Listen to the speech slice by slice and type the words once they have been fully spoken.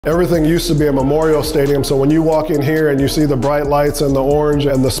Everything used to be a memorial stadium, so when you walk in here and you see the bright lights and the orange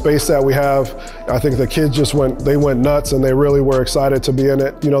and the space that we have, I think the kids just went nuts and they really were excited to be in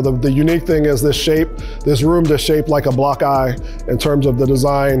it. You know, the unique thing is this room is shaped like a block I in terms of the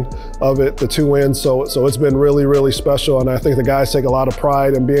design of it, the two ends, so it's been really, really special, and I think the guys take a lot of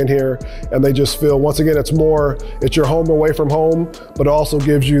pride in being here, and they just feel, once again, it's your home away from home, but it also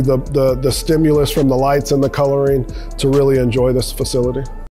gives you the stimulus from the lights and the coloring to really enjoy this facility.